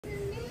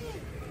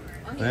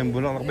Ayun,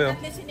 bulaklak ba yun?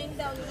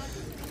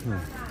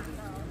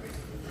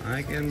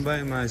 I can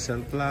buy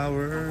myself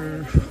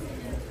flower.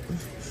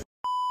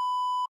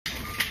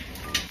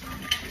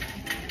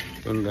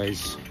 Yun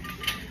guys,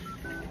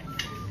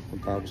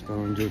 tapos na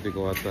ng duty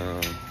ko at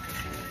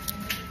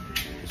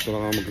gusto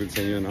lang ako mag-greet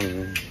sa inyo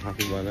ng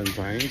Happy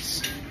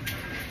Valentines.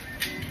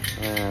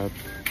 At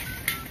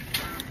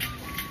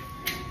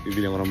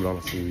bibili ko ng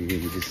bulaklak si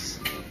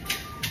Mrs.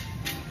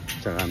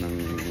 Tsaka ng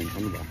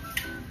ano ba,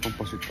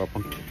 pampasweet pa,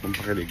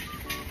 pampakilig.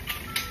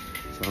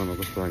 Sana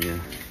magustuhan niya.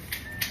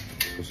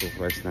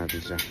 Surprise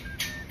natin siya.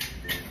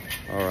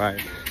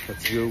 Alright,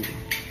 let's go.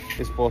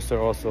 This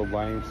poster also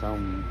buying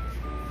some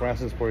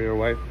presents for your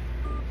wife.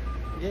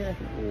 Yeah.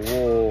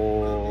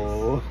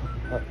 Whoa.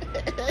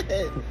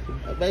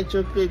 I buy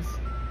chocolates.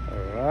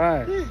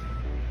 Alright.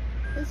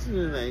 That's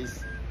really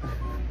nice.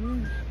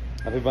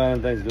 Happy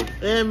Valentine's, dude.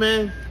 Hey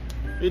man,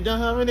 we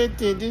don't have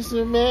anything. This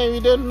is man, we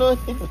don't know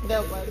anything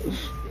that much.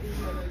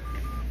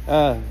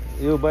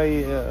 You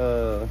buy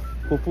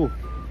fufu.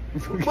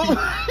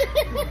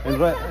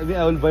 And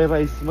I will buy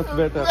rice, much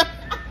better.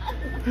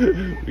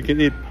 We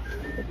can eat.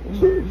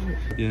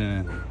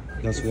 Yeah,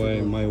 that's why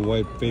my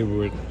wife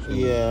favorite. So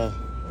yeah,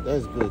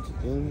 that's good.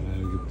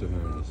 I'll give to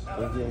her this.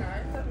 Okay.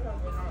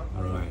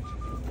 Alright.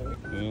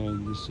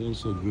 And this is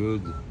also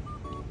good.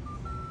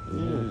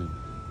 Yeah.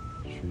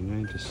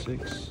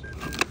 396.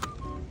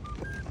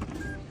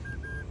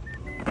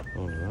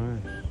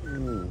 Alright.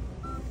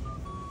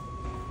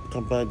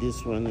 Compare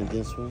this one and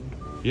this one.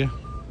 Yeah.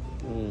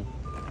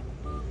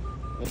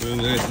 So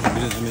yun guys,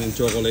 bilhin kami ng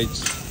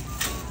chocolates,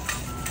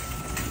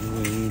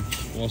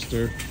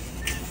 Oster,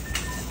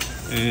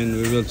 and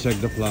we will check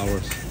the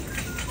flowers.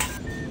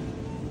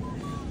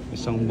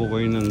 Isang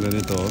bouquet ng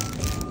ganito,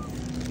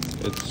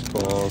 it's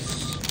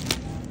cost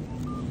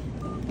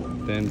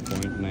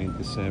 10.97.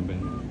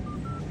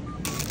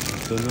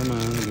 Ito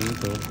naman,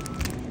 ganito,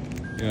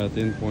 yeah,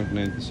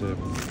 10.97.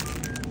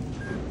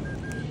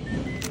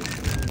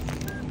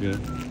 Yeah.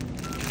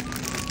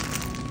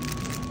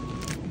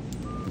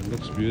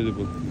 Looks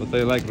beautiful, but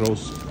I like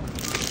rose.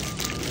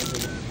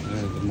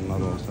 Ayan, ito mga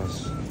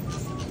rosas.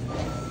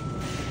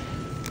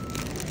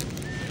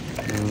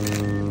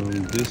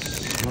 This,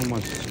 how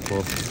much is it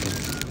cost?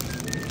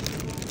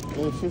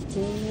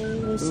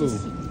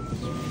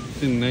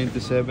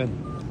 15.97.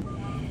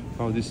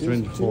 Oh, this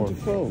 24.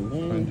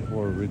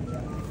 24 with.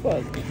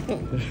 Fuck.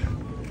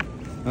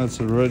 That's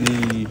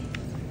already.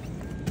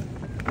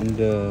 And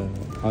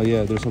oh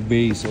yeah, there's a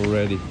base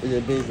already.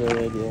 There's a base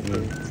already.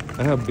 Okay. Yeah.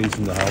 I have base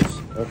in the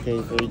house.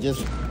 Okay, so we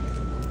just.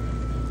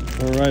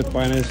 Alright,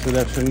 final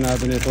selection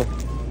natin ito.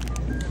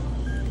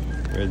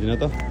 Pwede na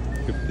to.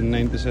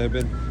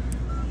 15.97.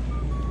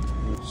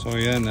 So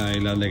yan,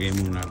 ilalagay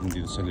muna natin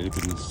dito sa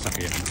lilipid ng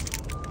sasakyan.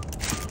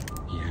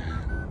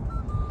 Yan.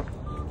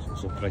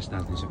 So surprise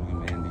natin siya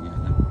mga hindi niya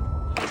alam.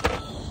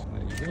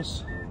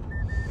 Ayos.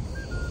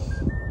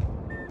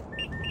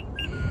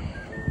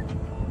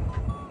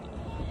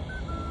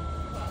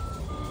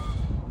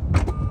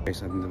 Guys,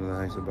 nandito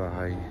na tayo sa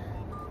bahay.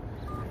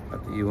 At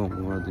iwan ko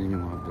muna din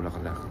yung mga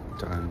bulaklak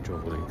tsaka ng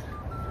chocolate.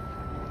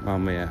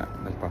 Mamaya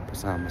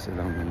nagpapasama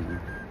silang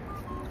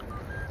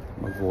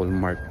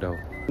mag-Walmart daw.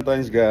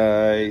 Valentine's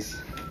guys!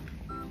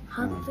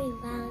 Happy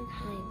Valentine's.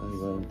 Happy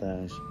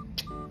Valentine's.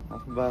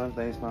 Happy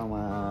Valentine's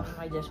mama.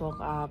 I just woke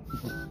up.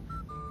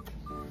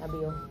 Sabi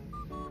yun.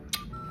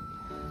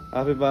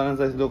 Happy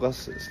Valentine's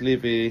Lucas.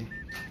 Sleepy.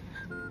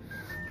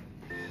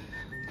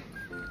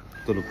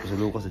 Tulog po si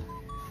Lucas eh.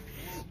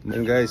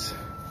 And guys,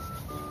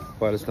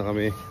 palis na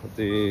kami. At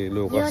si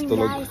Lucas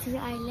tulog. Guys, we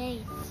are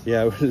late.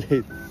 Yeah, we're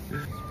late.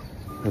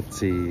 At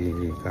si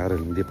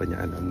Carol hindi pa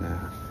niya alam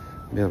na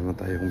meron na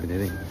tayong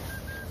biniling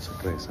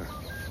sorpresa.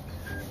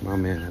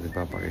 Mamaya natin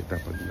papakita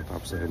pag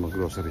natapos tayo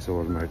mag-grocery sa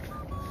Walmart.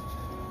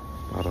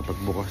 Para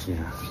pagbukas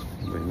niya,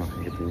 may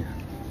makikita niya.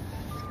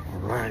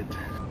 Alright.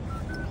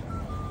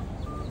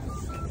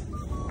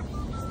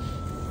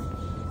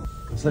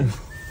 Saan?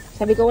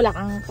 Sabi ko wala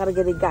kang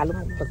karga-regalo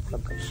mo.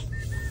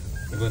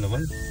 Iba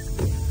naman.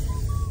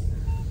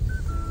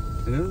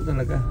 Ganun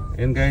talaga.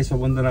 Ayan guys,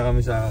 papunta na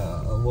kami sa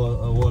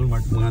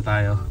Walmart muna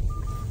tayo.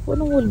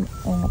 Anong Walmart?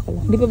 Oo nga pala.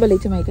 Hindi pa ba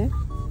late si Micah?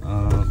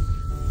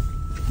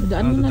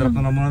 Daan mo na lang. Drop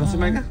na muna si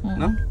Micah,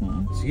 no?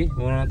 Sige,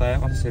 muna na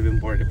tayo kasi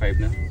 7:45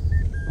 na.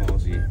 Oo,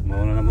 sige.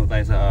 Muna na muna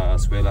tayo sa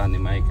eskwelahan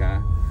ni Micah.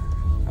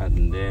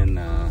 And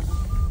then,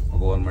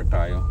 mag-Walmart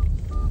tayo.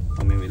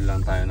 Pamimili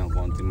lang tayo ng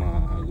konti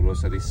mga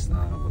groceries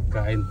na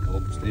pagkain.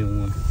 Kaubos na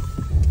yung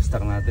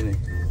stock natin eh.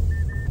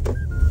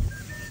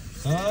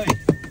 Hi!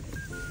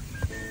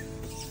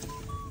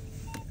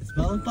 It's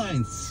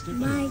Valentine's!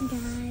 Bye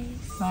guys.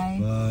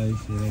 Bye. Bye,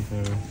 see you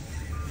later.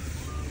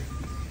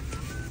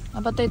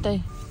 Apa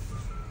Toy?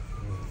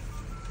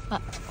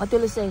 What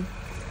will you say?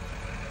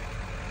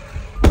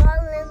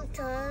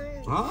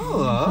 Valentine's.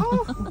 Oh!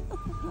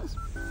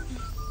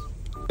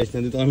 Guys,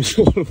 nandito kami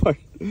sa Walmart.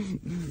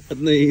 At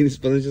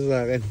naiinis pa rin siya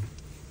sa akin.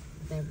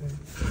 Whatever.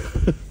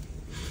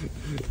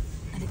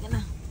 Halika na.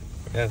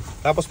 Yan.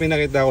 Tapos may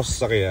nakita ako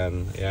sa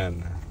sasakyan.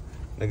 Yan.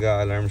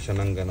 Nag-a-alarm siya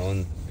ng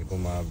ganon.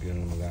 kumabyo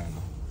ng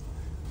mag-ano.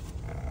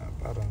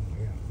 Parang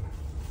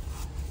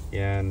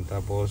yan,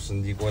 tapos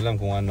hindi ko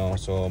alam kung ano.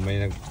 So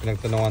may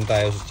pinagtanungan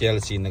tayo sa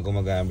Chelsea na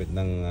gumagamit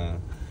ng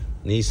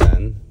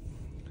Nissan.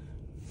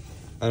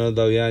 Ano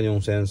daw yan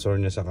yung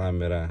sensor niya sa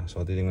camera.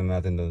 So titingnan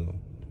natin doon.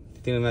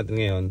 Titingnan natin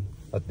ngayon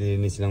at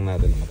lilinisin lang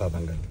natin ang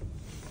matatanggal.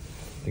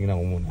 Tingnan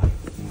ko muna.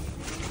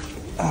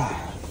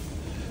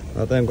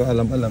 Wala tayong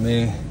kaalam-alam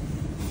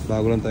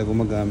bago lang tayo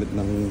gumagamit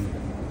ng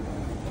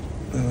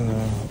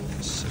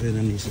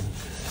sasakyan ng Nissan.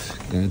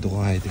 Ganito ka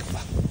high-tech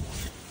ba?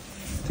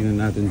 Tingnan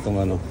natin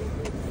itong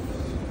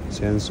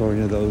sensor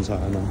niya daw sa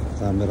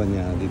camera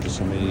niya dito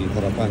sa may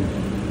harapan.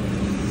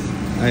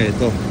 Ay,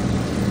 ito.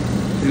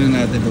 Tingnan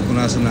natin,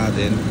 pupunasan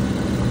natin.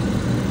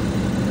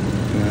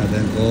 Tingnan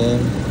natin kung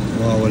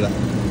mawawala.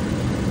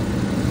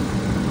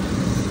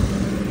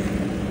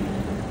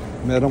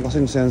 Meron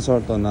kasing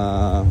sensor to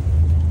na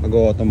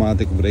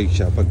mag-automatic brake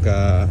siya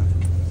pagka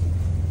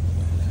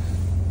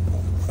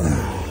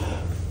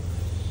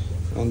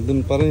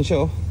andun pa rin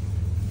siya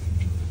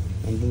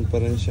andun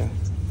pa rin siya.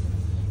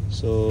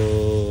 So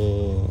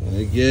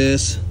I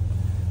guess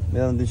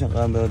meron din siyang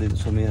camera dito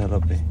sa may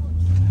harap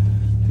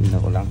tingnan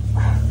ko lang.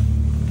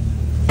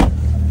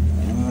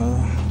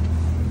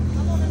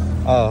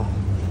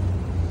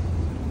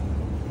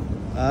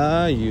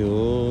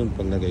 Yun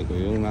paglagay ko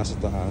yung nasa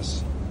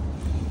taas.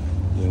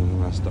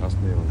 Yung nasa taas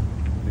na yun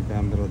may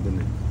camera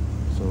dun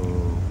so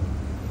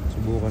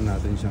subukan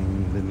natin siyang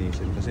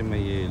linisin kasi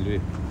may yellow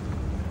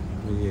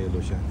may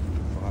yellow siya.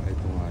 Baka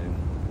ito nga yung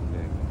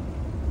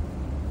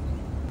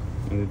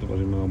nandito pa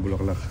rin mga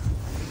bulaklak.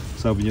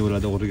 Sabi niya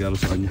wala daw ko regalo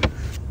sa kanya.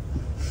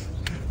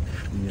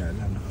 Hindi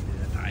alam,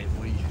 nakabila tayo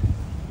boy.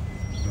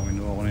 So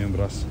kinuha ko na yung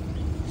brush.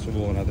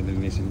 Subukan natin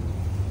linisin.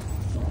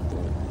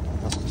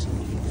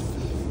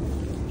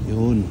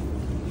 Yun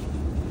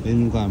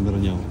yung camera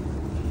niya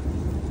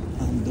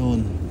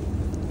andun.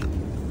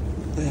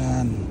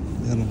 Ayan,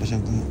 meron pa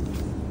siyang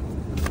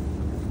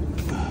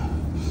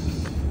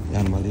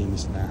yan,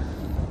 malinis na.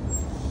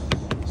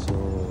 So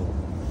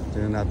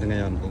tingnan natin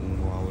ngayon kung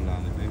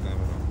mawawala na yung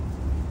camera.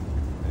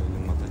 Ayun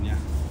yung mata niya.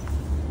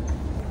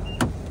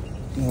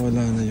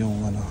 Nawala na yung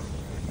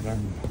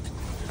RAM.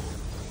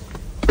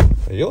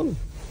 Ayun,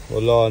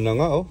 wala na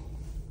nga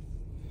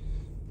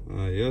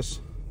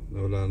ayos,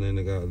 nawala na yung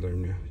nag-alarm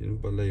niya. Yun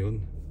pala yun.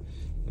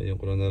 Ayun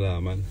ko lang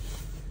nalaman.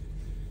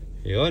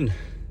 Yun,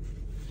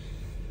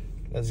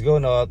 let's go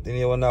na. At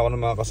iniwan na ako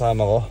ng mga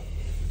kasama ko.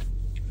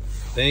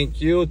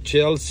 Thank you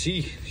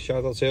Chelsea.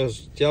 Shoutout sa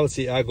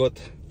Chelsea Agot.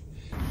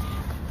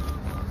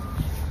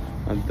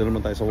 Andito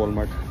naman tayo sa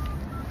Walmart.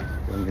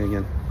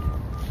 Ganyan.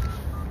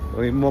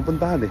 May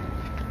mapuntahan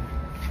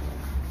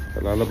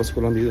Kalalabas ko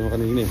lang dito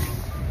kanina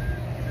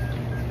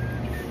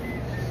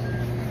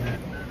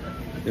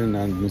Yun,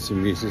 nandun si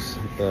Mrs.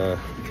 At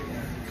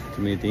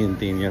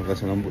tumitingin-tingin niya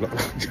kasi ng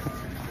bulaklak.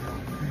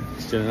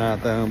 Siya na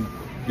natin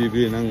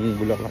bibili ng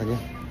bulaklak niya.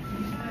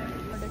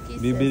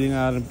 Bibili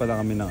nga rin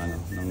pala kami ng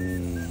ng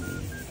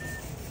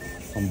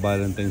pang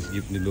Valentine's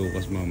gift ni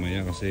Lucas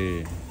mamaya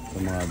kasi sa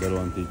mga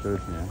dalawang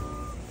teachers niya.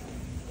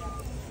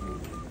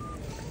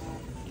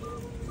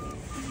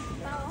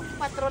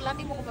 Patrol lang,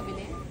 di mo ko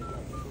pabili.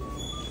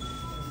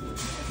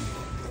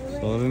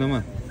 Sorry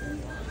naman.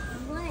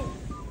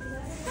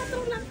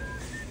 Patrol lang.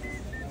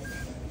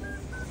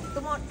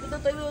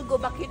 We will go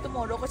back here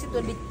tomorrow kasi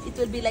it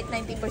will be like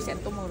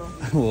 90% tomorrow.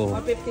 Wow.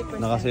 Or 50%.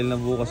 Nakasale na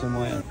bukas yung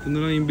mga yan. Ito na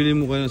lang yung bili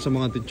mo kayo sa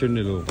mga teacher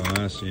ni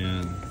Lucas.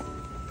 Yan.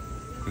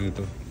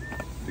 Ito.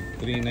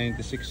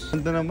 396.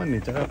 Ganda naman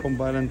tsaka pang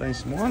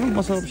Valentine's. Mukha nang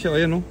masarap siya.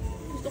 Ayan Ang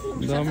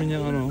dami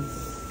niya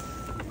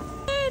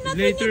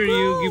Later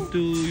you give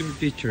to your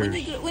teacher.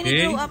 When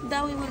you grow up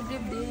daw, we will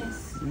give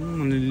this.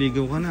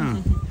 Manliligaw ka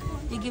na.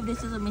 You give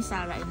this to Miss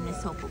Sarah and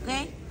Miss Hope,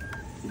 okay?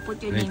 You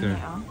put your Later.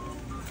 name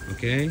here,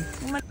 Okay?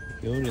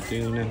 Yun, ito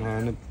yung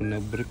nahanap ko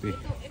na brief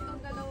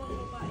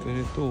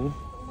Ganito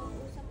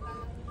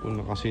kung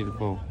nakasil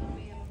pa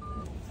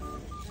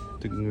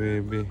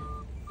Tig-9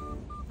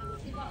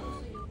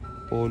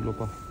 Polo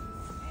pa.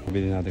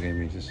 Bili natin kay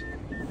Mrs.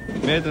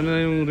 Ito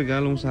na yung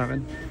regalo mo sa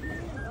akin.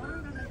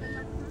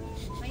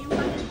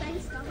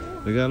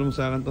 Regalo mo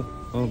sa akin to.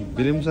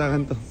 Bili mo sa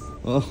akin to.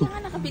 Kaya nga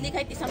nakabili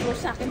kahit isang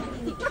rose sa akin,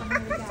 hindi ka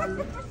ng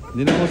regalo.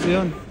 Hindi na kasi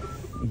yun.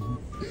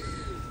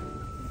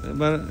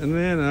 Ano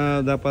yan?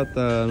 Dapat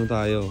ano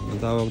tayo? Ang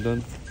tawag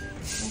doon?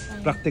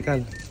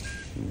 Praktikal.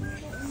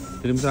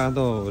 Bili mo sa akin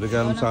to.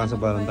 Regalo mo sa akin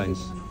sa Valentines.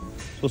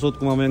 Susot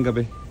ko mamayang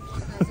gabi.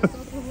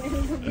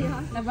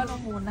 Laban mo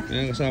muna.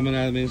 Yan, kasama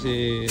namin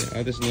si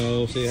Ate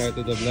Snow. Say hi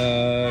to the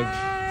vlog.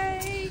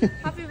 Hi!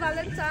 Happy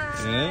Valentine's!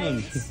 Yan.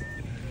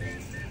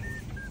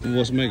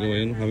 Boss Mike,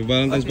 yun. Happy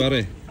Valentine's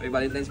pare. Happy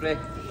Valentine's pre.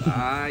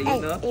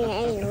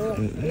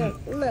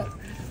 Look.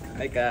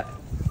 Hi ka.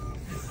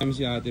 Kami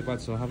si Ate Pat.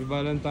 So happy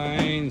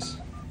Valentine's.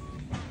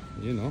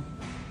 Yun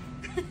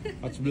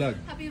Pat's vlog.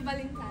 Happy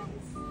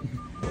Valentine's.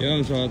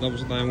 Yun, so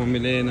tapos na tayong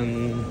mamili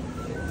ng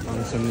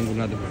pang-isang linggo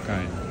natin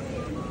pagkain.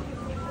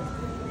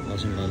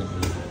 Lasang kala.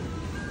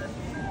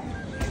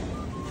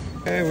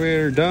 Okay,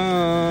 we're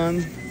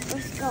done.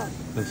 Let's go.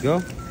 Let's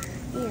go.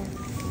 Yeah.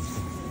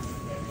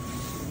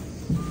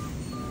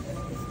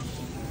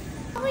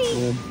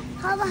 Ayan.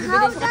 Bibili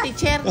ko kay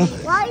teacher.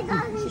 Why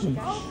doesn't it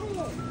open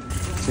it?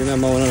 Sina,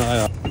 mauna na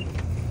kayo.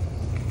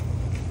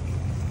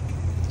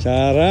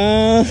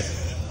 Chara!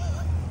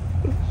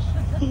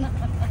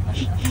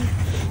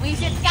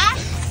 Wisit ka?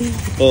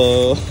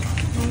 Oo.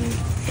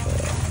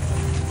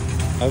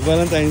 Happy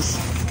Valentines.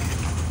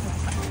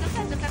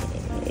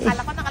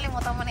 Kala ko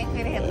nakalimutan mo na yung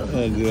Ferrero.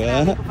 Di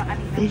ba? Sabi ko pa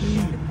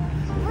kanina.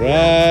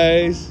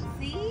 Surprise!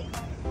 See?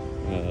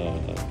 Oo.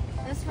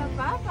 That's for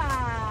Papa.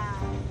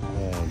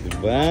 Di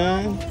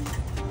ba?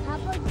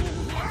 Papa give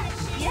it that.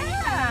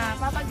 Yeah,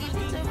 Papa give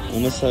it to me.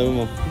 Ano masasabi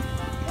mo? Put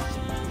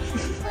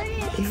it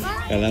in the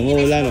car. Kala mo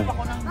wala, no?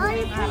 Ako ng Oh, buong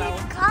you put araw. it in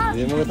the car.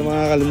 Hindi mo kita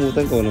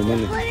makakalimutan ko naman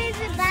eh. Put it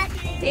in that.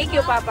 Thank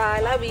you, Papa. I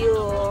love you.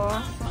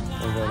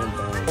 Happy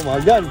Valentines. Oh,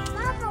 mahal yan!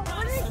 Papa,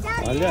 put it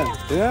down. Mahal yan.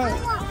 Tingnan.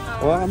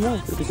 Hawakan mo.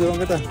 Pipisuran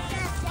kita.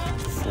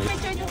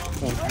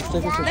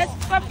 That's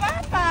for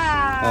Papa.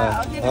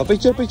 Okay,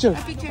 Picture, picture.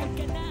 a picture.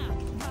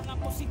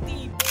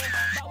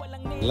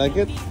 Like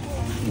it?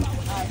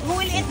 Who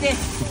will eat this?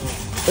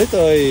 Ito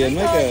ay,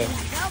 Micah.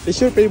 It's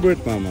your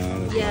favorite, Mama.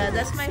 Yeah,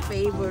 that's my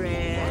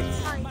favorite.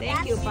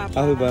 Thank you, Papa.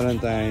 Happy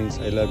Valentines.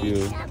 I love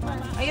you.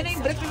 Ayun na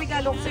yung bread na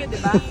regalo ko sa'yo, di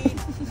ba?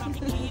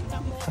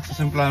 Sa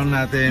simplano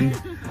natin.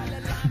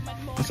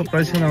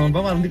 Surprise ka naman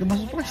ba? Parang hindi ka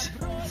ma-surprise.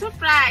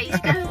 Surprise!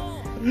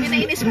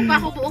 Pinainis mo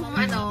pa ako buong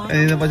ano.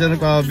 Ay, na pa siya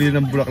nagpapabili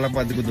ng bulaklak.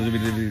 Pati ko doon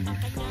bili.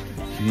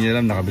 Hindi niya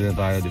alam, nakabili na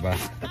tayo, di ba?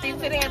 Pati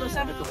yung Ferrero.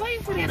 Sabi ko ba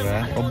yung Ferrero? Diba?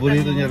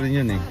 Paborito niya rin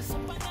yun eh.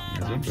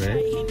 Siyempre,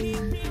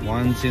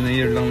 once in a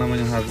year lang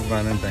naman yung Happy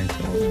Valentine's.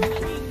 So,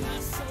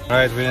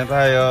 alright, uwi na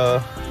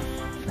tayo.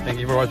 Thank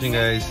you for watching,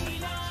 guys.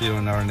 See you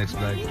on our next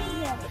vlog.